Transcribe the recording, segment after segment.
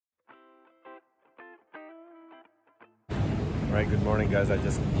Right, good morning guys. I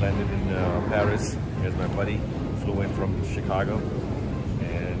just landed in Paris. Here's my buddy, flew in from Chicago,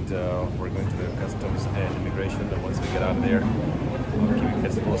 and we're going to the customs and immigration. And once we get out of there, I'll keep you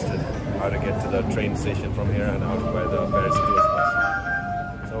guys posted how to get to the train station from here and out by the Paris tourist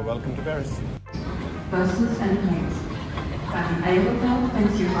bus. So welcome to Paris. Buses and trains. Paris Aéroport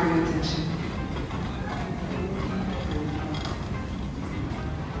thanks you for your attention.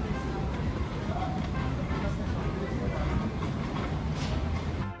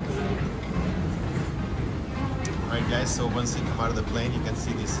 Alright guys, so once you come out of the plane, you can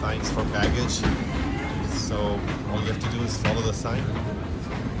see these signs for baggage. So all you have to do is follow the sign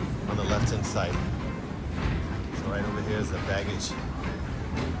on the left hand side. So right over here is the baggage.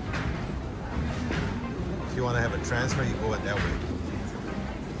 If you want to have a transfer, you go it that way.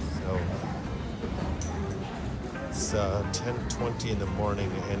 So it's 10:20 in the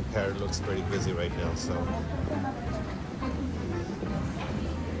morning and Paris looks pretty busy right now. So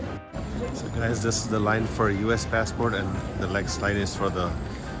guys, this is the line for a US passport, and the next line is for the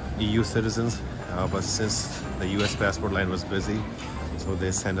EU citizens. But since the US passport line was busy, so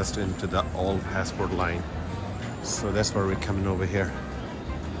they sent us into the all passport line. So that's where we're coming over here.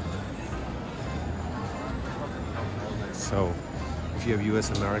 So if you have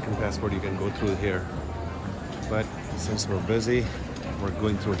US American passport, you can go through here. But since we're busy, we're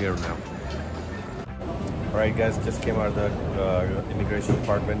going through here now. Alright guys, just came out of the immigration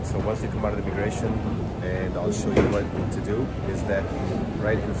department. So once you come out of the immigration, and I'll show you what to do, is that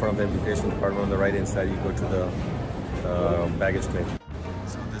right in front of the immigration department on the right hand side, you go to the baggage claim.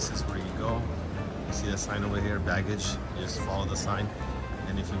 So this is where you go. You see the sign over here, baggage. You just follow the sign.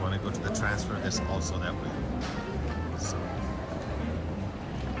 And if you want to go to the transfer, there's also that way. So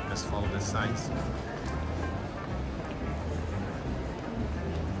just follow the signs.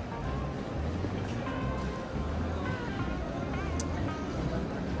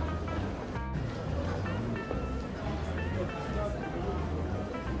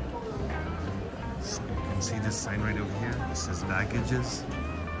 See this sign right over here? This says baggages.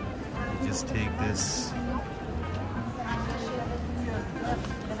 You just take this.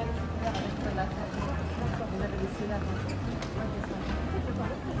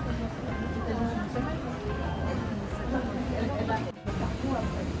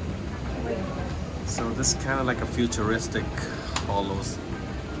 So this is kind of like a futuristic hollows.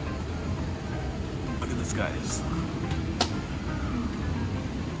 Look at this, guys.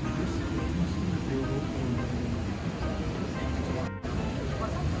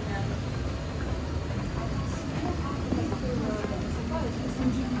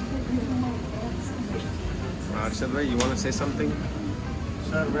 Arshad, you want to say something?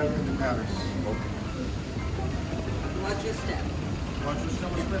 Sir, welcome to Paris. Okay. Watch your step. Watch your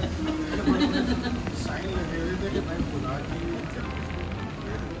step. Sign लगे हुए थे कि मैं बुला के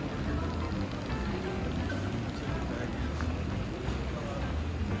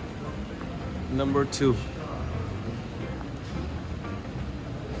Number 2.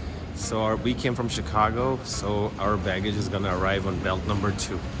 So we came from Chicago, so our baggage is gonna arrive on belt number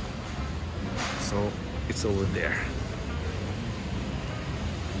 2. So it's over there.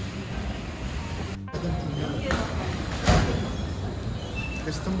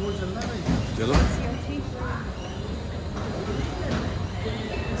 Istanbul चलना है? Chalo.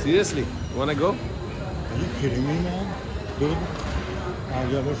 Seriously, you wanna go? Are you kidding me, man? Dude,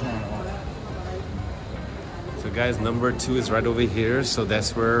 So guys, number 2 is right over here. So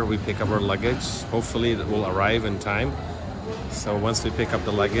that's where we pick up our luggage. Hopefully it will arrive in time. So once we pick up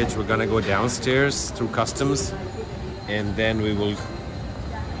the luggage, we're gonna go downstairs through customs, and then we will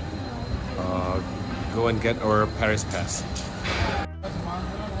go and get our Paris pass.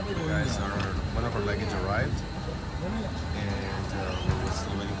 Guys, one of our luggage arrived, and we're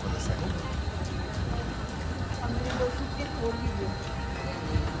still waiting for the second.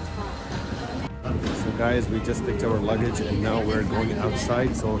 So guys, we just picked our luggage and now we're going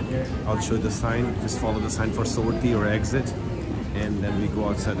outside. So I'll show you the sign. Just follow the sign for sortie or exit, and then we go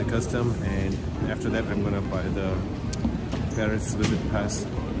outside the custom, and after that I'm gonna buy the Paris visit pass.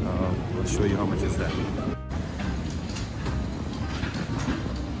 I'll show you how much is that.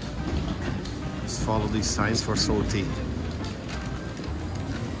 Just follow these signs for sortie.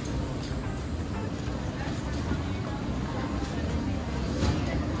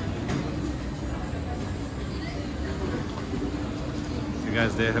 You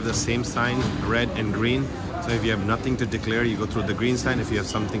guys, they have the same sign, red and green. So if you have nothing to declare, you go through the green sign. If you have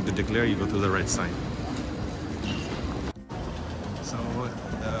something to declare, you go through the red sign. So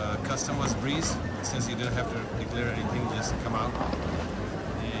the custom was breeze. Since you didn't have to declare anything, just come out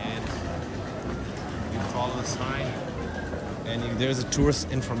and you follow the sign. And there's a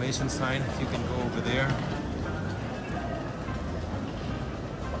tourist information sign. If you can go over there.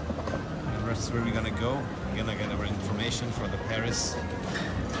 And that's where we're gonna go. We're gonna get our information for the Paris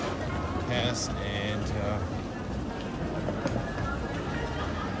pass and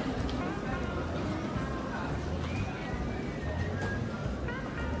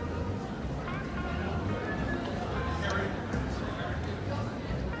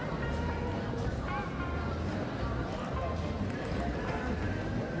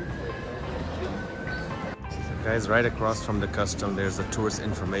guys, right across from the custom there's a tourist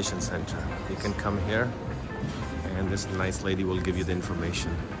information center. You can come here and this nice lady will give you the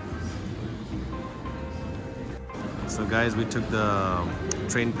information. So guys, we took the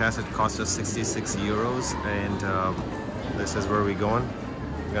train pass. It cost us 66 euros and this is where we're going.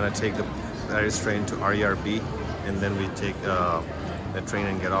 We're gonna take the Paris train to RERB and then we take the train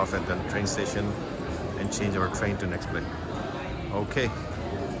and get off at the train station and change our train to next place. Okay,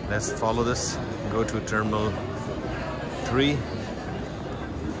 let's follow this. Go to Terminal 3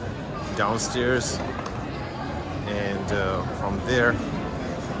 downstairs and from there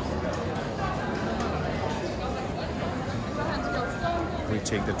we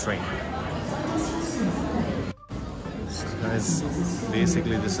take the train. So guys,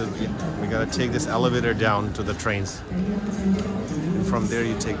 basically this is it. We gotta take this elevator down to the trains and from there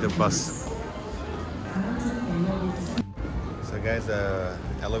you take the bus. So guys, the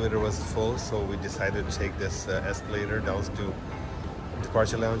elevator was full, so we decided to take this escalator down to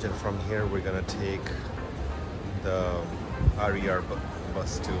departure lounge, and from here we're gonna take the RER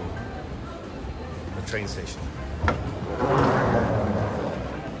bus to the train station.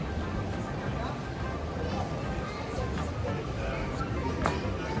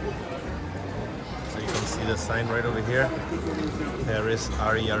 So you can see the sign right over here, Paris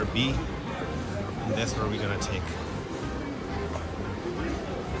RERB, and that's where we're gonna take.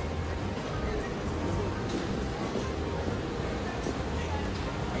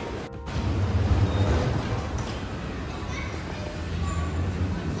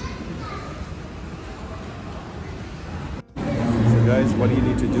 Guys, what you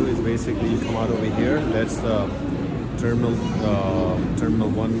need to do is basically you come out over here. That's the Terminal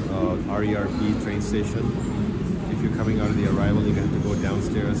 1 RERB train station. If you're coming out of the arrival, you have to go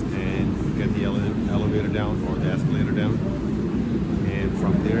downstairs and get the elevator down or the escalator down. And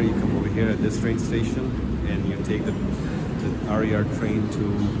from there, you come over here at this train station and you take the RER train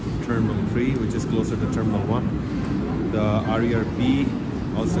to Terminal 3, which is closer to Terminal 1. The RERB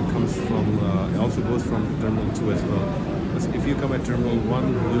also comes from, also goes from Terminal 2 as well. If you come at Terminal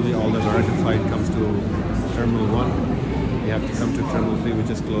 1, usually all the direct flight comes to Terminal 1. You have to come to Terminal 3, which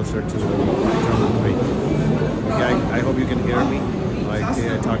is closer to Terminal 3. Okay, I hope you can hear me.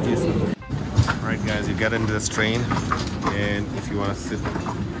 Okay, I talk to you soon. Alright guys, you get into this train, and if you want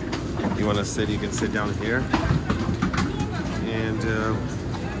to sit, you can sit down here and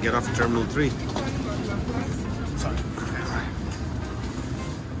get off at Terminal 3. Sorry.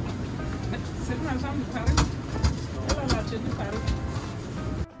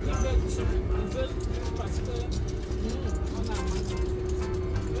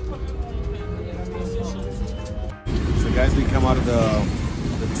 So guys, we come out of the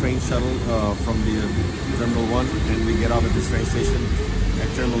train shuttle from the Terminal 1 and we get off at this train station at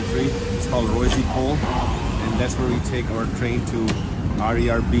Terminal 3. It's called Roissy Pole, and that's where we take our train to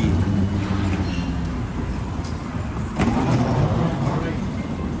RERB.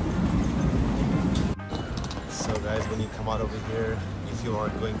 So guys, when you come out over here, if you are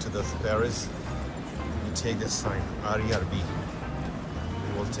going to the Paris, you take this sign, RERB.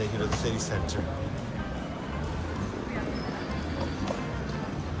 It will take you to the city center.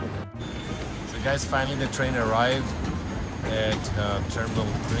 So guys, finally the train arrived at Terminal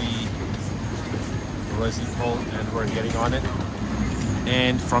 3 Roissy Pole and we're getting on it.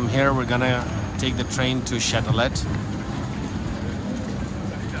 And from here we're gonna take the train to Châtelet.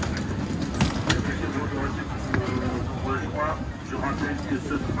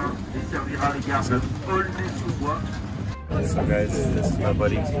 So guys, this is my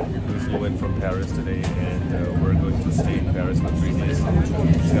buddy who flew in from Paris today, and we're going to stay in Paris for 3 days.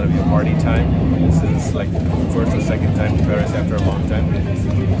 It's gonna be a party time. This is like first or second time to Paris after a long time.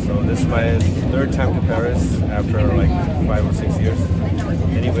 So this is my third time to Paris after like 5 or 6 years.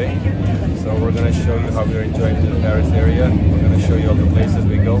 Anyway, so we're gonna show you how we're enjoying the Paris area. We're gonna show you all the places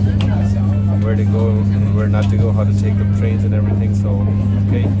we go, where to go and where not to go, how to take the trains and everything. So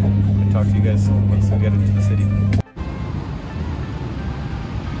okay, I'll talk to you guys once we get into the city.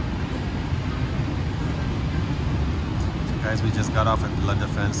 Guys, we just got off at La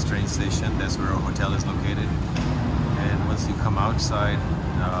Défense train station. That's where our hotel is located. And once you come outside,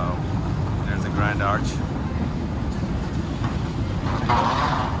 there's a Grand Arch.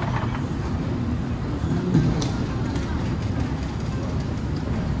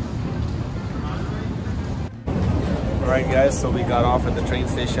 Alright guys, so we got off at the train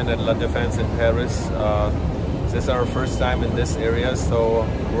station at La Défense in Paris. This is our first time in this area, so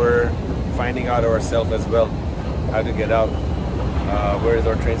we're finding out ourselves as well how to get out. Where is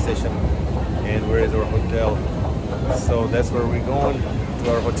our train station and where is our hotel? So that's where we're going,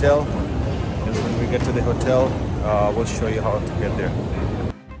 to our hotel. And when we get to the hotel, we'll show you how to get there.